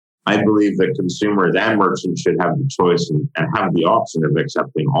I believe that consumers and merchants should have the choice and have the option of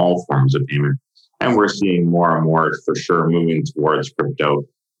accepting all forms of payment. And we're seeing more and more, for sure, moving towards crypto,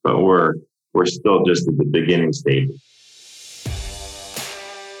 but we're still just at the beginning stages.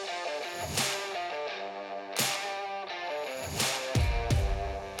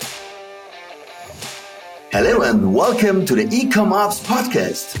 Hello and welcome to the eCommerce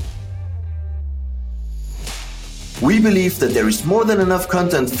podcast. We believe that there is more than enough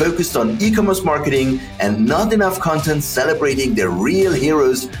content focused on e-commerce marketing and not enough content celebrating the real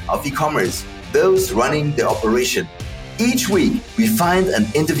heroes of e-commerce, those running the operation. Each week, we find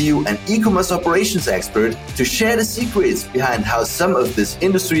and interview an e-commerce operations expert to share the secrets behind how some of this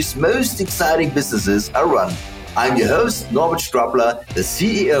industry's most exciting businesses are run. I'm your host, Norbert Strappler, the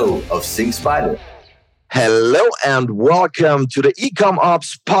CEO of SyncSpider. Hello and welcome to the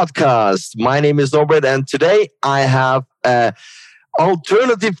eCommerce podcast. My name is Norbert and today I have an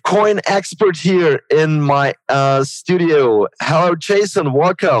alternative coin expert here in my studio. Hello, Jason.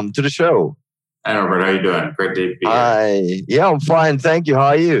 Welcome to the show. Hi, Norbert. How are you doing? Great to be here. Yeah, I'm fine. Thank you. How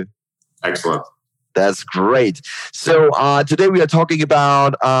are you? Excellent. That's great. So today we are talking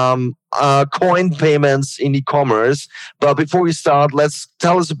about coin payments in e-commerce. But before we start, let's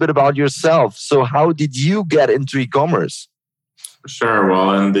tell us a bit about yourself. So how did you get into e-commerce? Sure.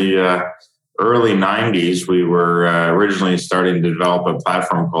 Well, in the early 90s, we were originally starting to develop a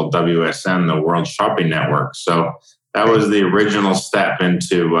platform called WSN, the World Shopping Network. So that was the original step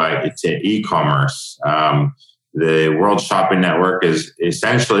into e-commerce. The World Shopping Network is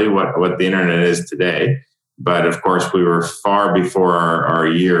essentially what the internet is today. But of course, we were far before our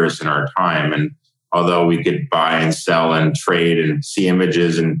years and our time. And although we could buy and sell and trade and see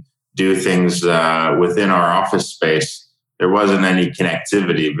images and do things within our office space, there wasn't any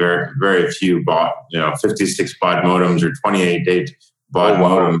connectivity. Very, very few 56 baud modems or 28 baud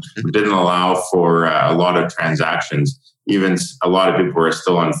modems didn't allow for a lot of transactions. Even a lot of people were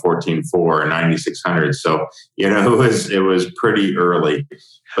still on 14.4 or 9600. So, it was pretty early.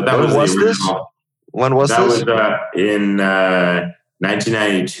 But that was the original. When was this? That was in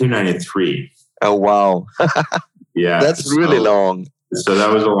 1992, 93. Oh, wow. Yeah. That's really long. So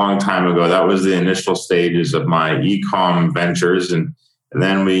that was a long time ago. That was the initial stages of my e-com ventures. And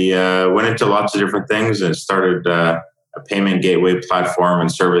then we went into lots of different things and started a payment gateway platform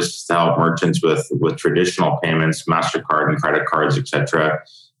and services to help merchants with traditional payments, MasterCard and credit cards, etc.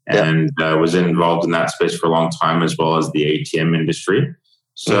 And was involved in that space for a long time, as well as the ATM industry.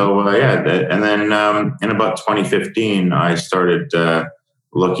 So, and then in about 2015, I started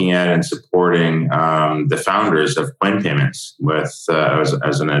looking at and supporting the founders of CoinPayments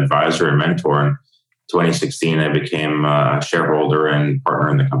as an advisor and mentor. In 2016, I became a shareholder and partner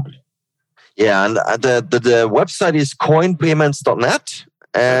in the company. Yeah, and the website is coinpayments.net,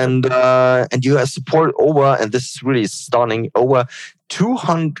 and you have support over, and this is really stunning, over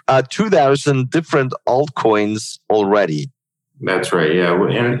 2,000 different altcoins already. That's right. Yeah,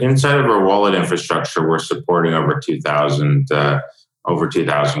 inside of our wallet infrastructure, we're supporting over 2,000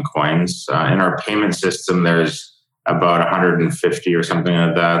 coins. In our payment system, there's about 150 or something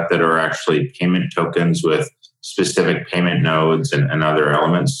like that are actually payment tokens with specific payment nodes and other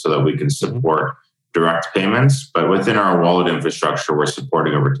elements so that we can support direct payments. But within our wallet infrastructure, we're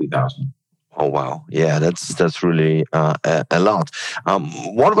supporting over 2,000. Oh, wow. Yeah, that's really a lot.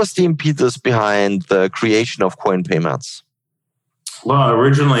 What was the impetus behind the creation of CoinPayments? Well,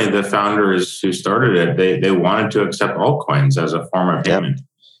 originally the founders who started it, they wanted to accept altcoins as a form of payment.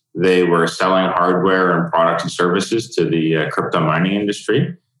 Yep. They were selling hardware and products and services to the crypto mining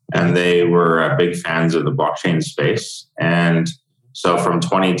industry. And they were big fans of the blockchain space. And so from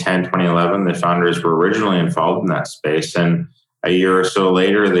 2010, 2011, the founders were originally involved in that space. And a year or so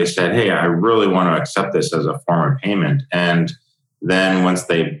later, they said, hey, I really want to accept this as a form of payment. And then once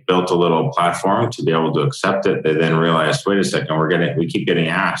they built a little platform to be able to accept it, they then realized, wait a second, we keep getting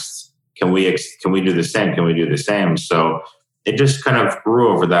asked, can we do the same? Can we do the same? So it just kind of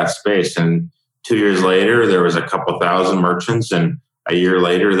grew over that space. And 2 years later, there was a couple thousand merchants, and a year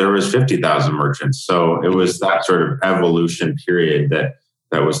later, there was 50,000 merchants. So it was that sort of evolution period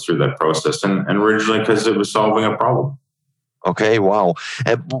that was through that process. And originally because it was solving a problem. Okay, wow.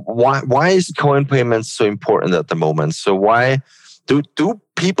 Why is CoinPayments so important at the moment? So why do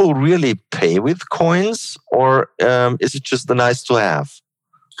people really pay with coins, or is it just a nice to have?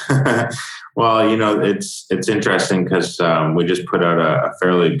 Well, it's interesting because we just put out a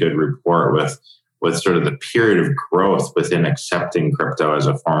fairly good report with sort of the period of growth within accepting crypto as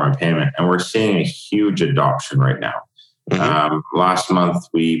a form of payment. And we're seeing a huge adoption right now. Mm-hmm. Last month,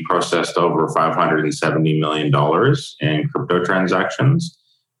 we processed over $570 million in crypto transactions.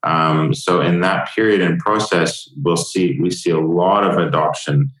 So in that period and process, we see a lot of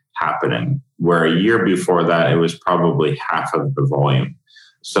adoption happening, where a year before that, it was probably half of the volume.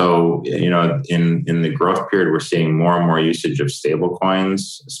 So, in the growth period, we're seeing more and more usage of stable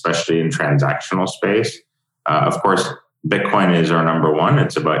coins, especially in transactional space. Of course, Bitcoin is our number one.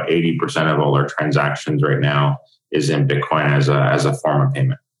 It's about 80% of all our transactions right now is in Bitcoin as a form of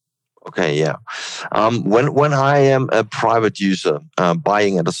payment. Okay, yeah. When I am a private user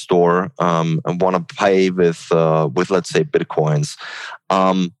buying at a store and want to pay with let's say Bitcoins,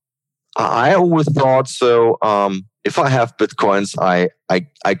 I always thought so. If I have Bitcoins,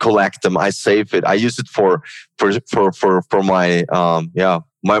 I collect them, I save it, I use it for my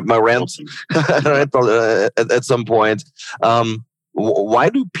my rent at some point. Why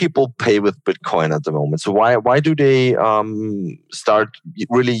do people pay with Bitcoin at the moment? So why do they start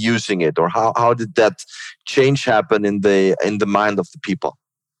really using it, or how did that change happen in the mind of the people?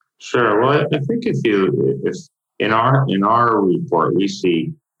 Sure. Well, I think if in our report we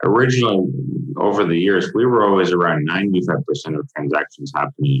see originally over the years we were always around 95% of transactions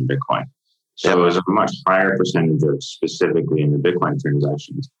happening in Bitcoin. So it was a much higher percentage of specifically in the Bitcoin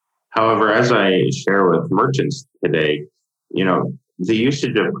transactions. However, as I share with merchants today, the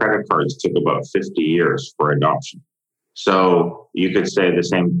usage of credit cards took about 50 years for adoption. So you could say the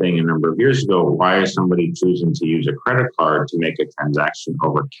same thing a number of years ago. Why is somebody choosing to use a credit card to make a transaction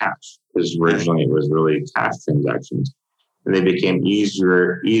over cash? Because originally it was really cash transactions, and they became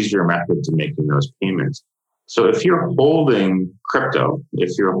easier method to making those payments. So if you're holding crypto,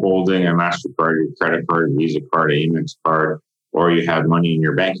 if you're holding a MasterCard, your credit card, Visa card, Amex card, or you have money in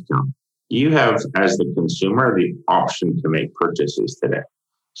your bank account, you have, as the consumer, the option to make purchases today.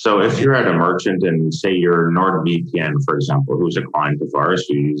 So if you're at a merchant and say you're NordVPN, for example, who's a client of ours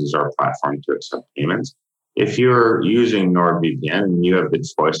who uses our platform to accept payments, if you're using NordVPN, you have the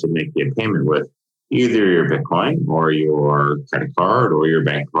choice to make a payment with either your Bitcoin or your credit card or your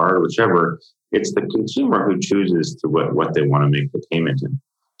bank card, whichever. It's the consumer who chooses to what they want to make the payment in.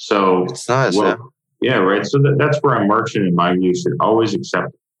 So it's nice, yeah, right. So that's where a merchant, in my view, should always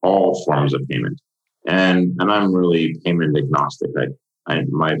accept all forms of payment. And I'm really payment agnostic.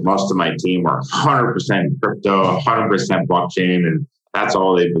 Most of my team are 100% crypto, 100% blockchain, and that's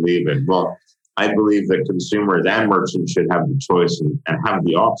all they believe in. Well, I believe that consumers and merchants should have the choice and have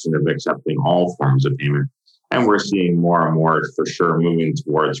the option of accepting all forms of payment. And we're seeing more and more, for sure, moving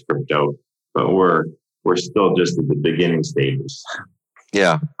towards crypto, but we're still just at the beginning stages.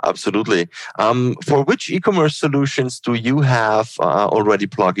 Yeah, absolutely. For which e-commerce solutions do you have already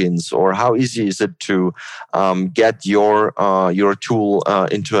plugins, or how easy is it to get your tool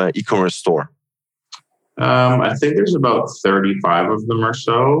into an e-commerce store? I think there's about 35 of them or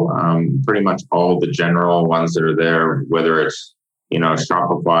so. Pretty much all the general ones that are there, whether it's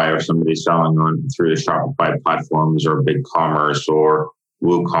Shopify or somebody selling on through the Shopify platforms, or BigCommerce or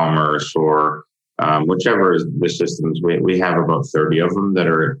WooCommerce, or whichever is the systems. We have about 30 of them that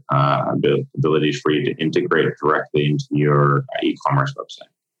are abilities for you to integrate directly into your e-commerce website.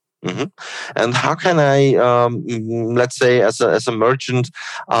 Mm-hmm. And how can I, let's say, as a merchant,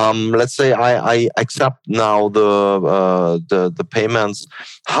 let's say I accept now the payments.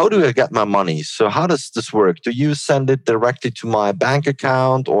 How do I get my money? So how does this work? Do you send it directly to my bank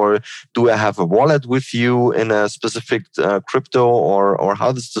account, or do I have a wallet with you in a specific crypto, or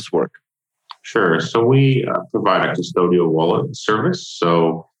how does this work? Sure. So we provide a custodial wallet service.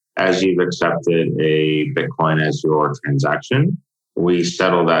 So as you've accepted a Bitcoin as your transaction, we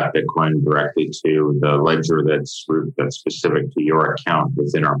settle that Bitcoin directly to the ledger that's specific to your account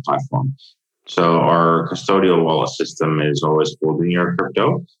within our platform. So our custodial wallet system is always holding your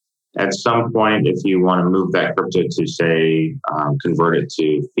crypto. At some point, if you want to move that crypto to, say, convert it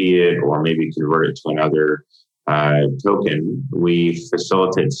to fiat, or maybe convert it to another token, we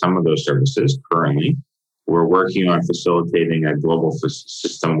facilitate some of those services currently. We're working on facilitating a global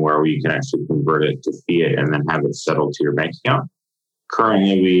system where we can actually convert it to fiat and then have it settled to your bank account.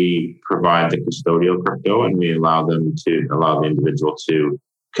 Currently, we provide the custodial crypto, and we allow the individual to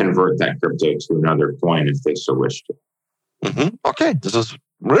convert that crypto to another coin if they so wish to. Mm-hmm. Okay, this is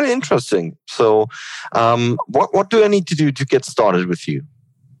really interesting. So, what do I need to do to get started with you?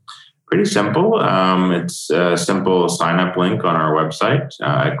 Pretty simple. It's a simple sign-up link on our website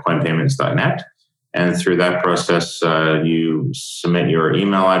at CoinPayments.net. And through that process, you submit your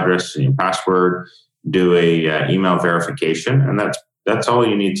email address and your password, do a email verification, and that's all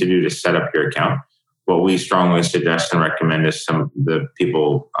you need to do to set up your account. What we strongly suggest and recommend is some of the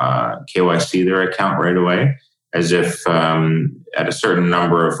people KYC their account right away, as if at a certain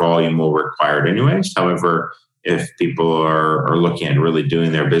number of volume will require it anyways. However, if people are looking at really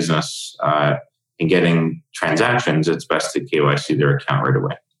doing their business and getting transactions, it's best to KYC their account right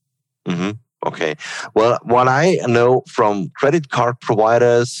away. Mm-hmm. Okay. Well, what I know from credit card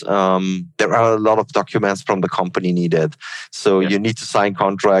providers, there are a lot of documents from the company needed. So you need to sign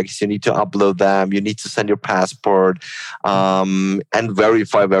contracts, you need to upload them, you need to send your passport, and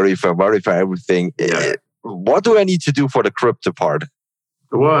verify everything. Yeah. What do I need to do for the crypto part?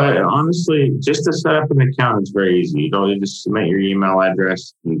 Well, honestly, just to set up an account is very easy. You just submit your email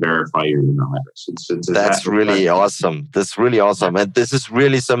address and verify your email address. That's really awesome. That's really awesome. And this is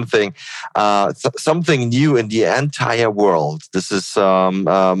really something new in the entire world. This is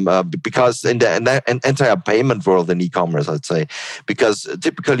because in the entire payment world in e-commerce, I'd say, because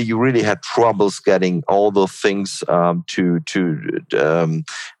typically you really had troubles getting all those things to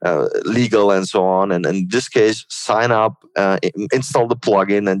legal and so on. And in this case, sign up, install the plugin,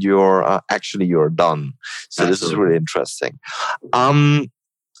 and you're done. So Absolutely. This is really interesting.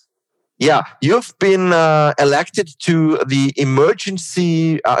 You've been elected to the Emerging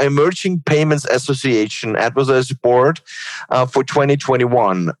Payments Association Advisory Board for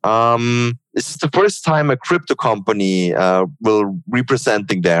 2021. This is the first time a crypto company will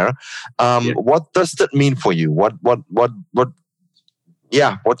representing there. What does that mean for you? What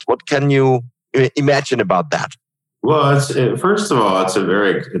can you imagine about that? Well, first of all, it's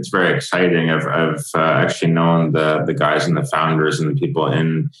very exciting. I've actually known the guys and the founders and the people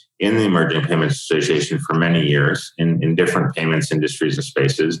in the Emerging Payments Association for many years in different payments industries and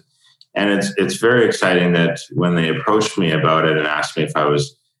spaces, and it's very exciting that when they approached me about it and asked me if I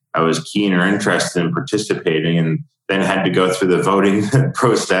was keen or interested in participating, and then had to go through the voting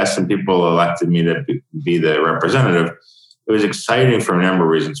process, and people elected me to be the representative. It was exciting for a number of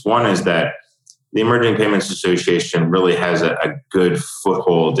reasons. One is that the Emerging Payments Association really has a good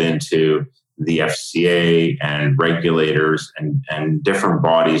foothold into the FCA and regulators and different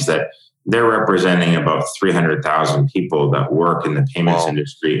bodies that they're representing about 300,000 people that work in the payments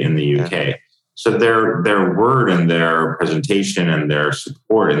industry in the UK. So their word and their presentation and their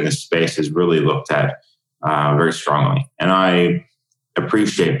support in this space is really looked at very strongly. And I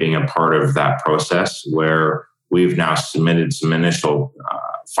appreciate being a part of that process where we've now submitted some initial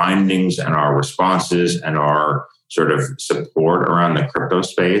findings and our responses and our sort of support around the crypto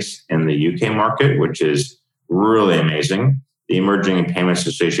space in the UK market, which is really amazing. The Emerging Payments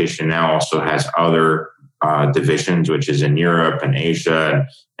Association now also has other divisions, which is in Europe and Asia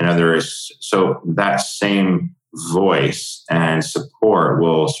and others. So that same voice and support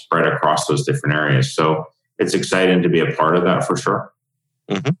will spread across those different areas. So it's exciting to be a part of that for sure.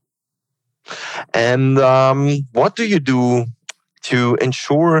 Mm-hmm. And what do you do to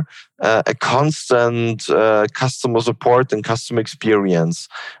ensure a constant customer support and customer experience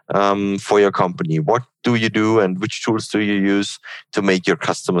for your company? What do you do, and which tools do you use to make your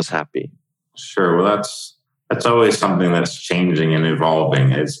customers happy? Sure. Well, that's always something that's changing and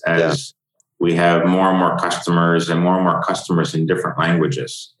evolving as we have more and more customers in different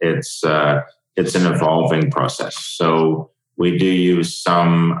languages. It's an evolving process. So we do use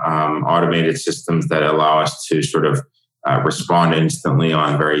some automated systems that allow us to sort of respond instantly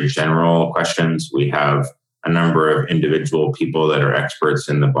on very general questions. We have a number of individual people that are experts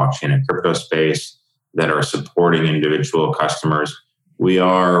in the blockchain and crypto space that are supporting individual customers. We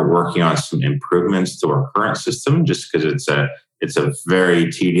are working on some improvements to our current system just because it's a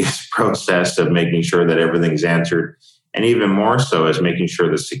very tedious process of making sure that everything's answered. And even more so is making sure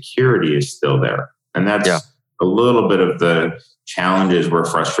the security is still there. And that's a little bit of the challenges where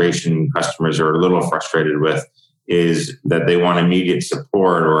customers are a little frustrated with is that they want immediate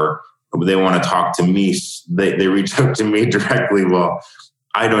support or they want to talk to me. They reach out to me directly. Well,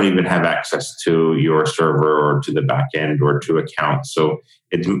 I don't even have access to your server or to the back end or to accounts. So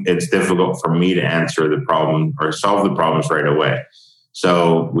it's difficult for me to answer the problem or solve the problems right away.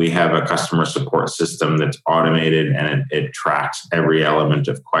 So we have a customer support system that's automated and it tracks every element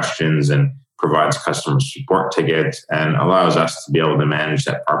of questions and provides customer support tickets and allows us to be able to manage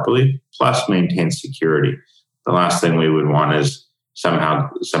that properly, plus maintain security. The last thing we would want is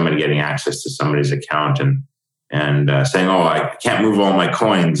somehow somebody getting access to somebody's account and saying, "Oh, I can't move all my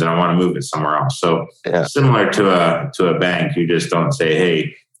coins and I want to move it somewhere else." So similar to a bank, you just don't say,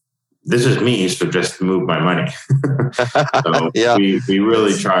 "Hey, this is me, so just move my money." So we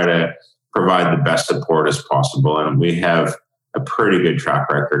really try to provide the best support as possible, and we have a pretty good track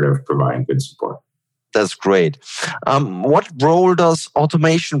record of providing good support. That's great. What role does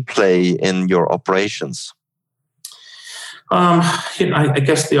automation play in your operations? I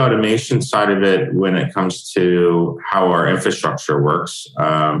guess the automation side of it, when it comes to how our infrastructure works,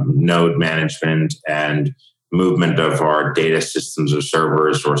 node management and movement of our data systems or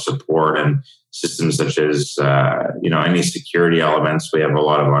servers or support and systems such as any security elements. We have a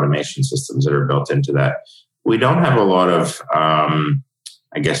lot of automation systems that are built into that. We don't have a lot of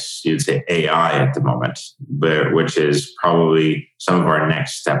I guess you'd say AI at the moment, but which is probably some of our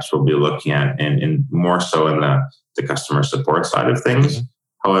next steps we'll be looking at, and more so in the customer support side of things. Mm-hmm.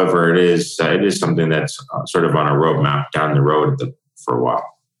 However, it is something that's sort of on a roadmap down the road for a while.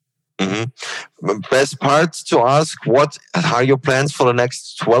 Mm-hmm. Best part to ask: what are your plans for the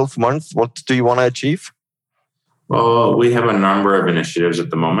next 12 months? What do you want to achieve? Well, we have a number of initiatives at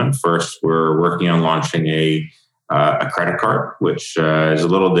the moment. First, we're working on launching a credit card, which is a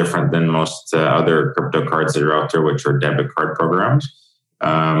little different than most other crypto cards that are out there, which are debit card programs.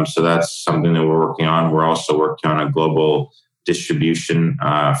 So that's something that we're working on. We're also working on a global distribution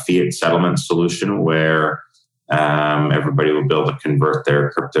fiat settlement solution where everybody will be able to convert their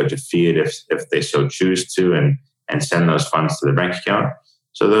crypto to fiat if they so choose to, and send those funds to their bank account.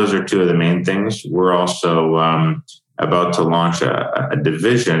 So those are two of the main things. We're also about to launch a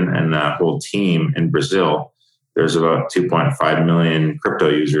division and a whole team in Brazil. There's about 2.5 million crypto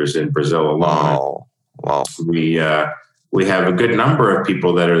users in Brazil alone. Wow. We have a good number of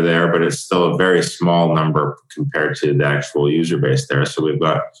people that are there, but it's still a very small number compared to the actual user base there. So we've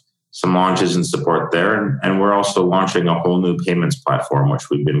got some launches and support there. And we're also launching a whole new payments platform, which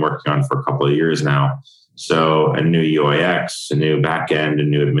we've been working on for a couple of years now. So a new UIX, a new backend, a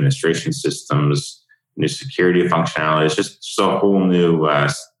new administration systems, new security functionality. It's just a whole new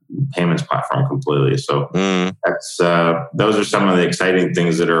payments platform completely. So that's those are some of the exciting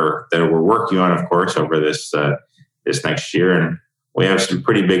things that we're working on, of course, over this next year. And we have some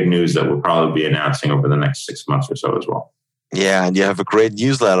pretty big news that we'll probably be announcing over the next 6 months or so as well. Yeah, and you have a great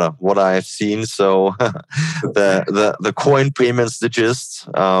newsletter, what I've seen. So the CoinPayments digest,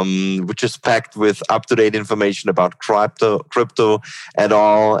 which is packed with up-to-date information about crypto at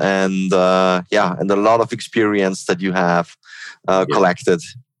all, and and a lot of experience that you have collected.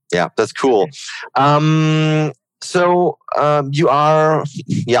 Yeah, that's cool. So you are,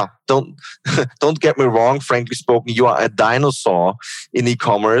 don't get me wrong, frankly spoken, you are a dinosaur in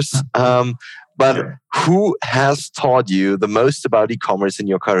e-commerce. But who has taught you the most about e-commerce in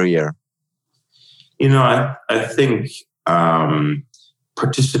your career? I think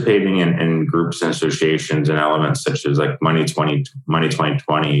participating in groups and associations and elements such as like Money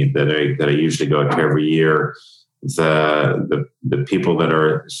 2020 that I usually go to every year, the people that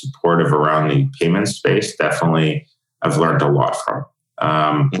are supportive around the payment space, definitely I've learned a lot from.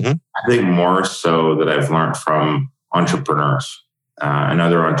 I think more so that I've learned from entrepreneurs and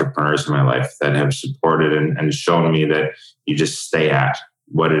other entrepreneurs in my life that have supported and shown me that you just stay at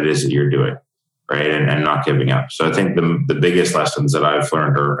what it is that you're doing, right? And not giving up. So I think the biggest lessons that I've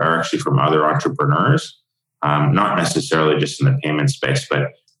learned are actually from other entrepreneurs, not necessarily just in the payment space,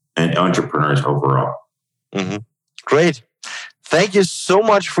 but entrepreneurs overall. Mm-hmm. Great. Thank you so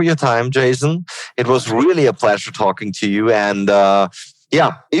much for your time, Jason. It was really a pleasure talking to you. And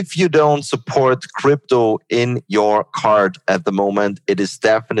if you don't support crypto in your cart at the moment, it is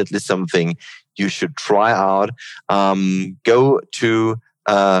definitely something you should try out. Go to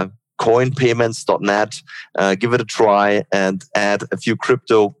coinpayments.net, give it a try, and add a few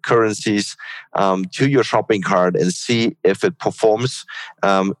cryptocurrencies to your shopping cart and see if it performs.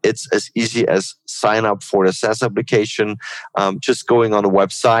 It's as easy as sign up for a SaaS application, just going on the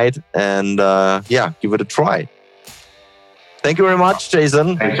website and give it a try. Thank you very much,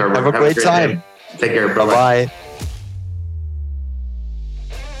 Jason. Thanks, Robert. Have a great time. Day. Take care. Bye-bye.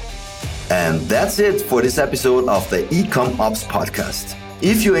 And that's it for this episode of the eComOps podcast.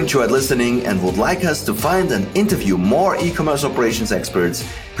 If you enjoyed listening and would like us to find and interview more e-commerce operations experts,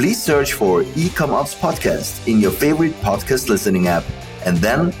 please search for eComOps podcast in your favorite podcast listening app and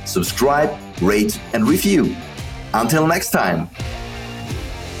then subscribe, rate, and review. Until next time.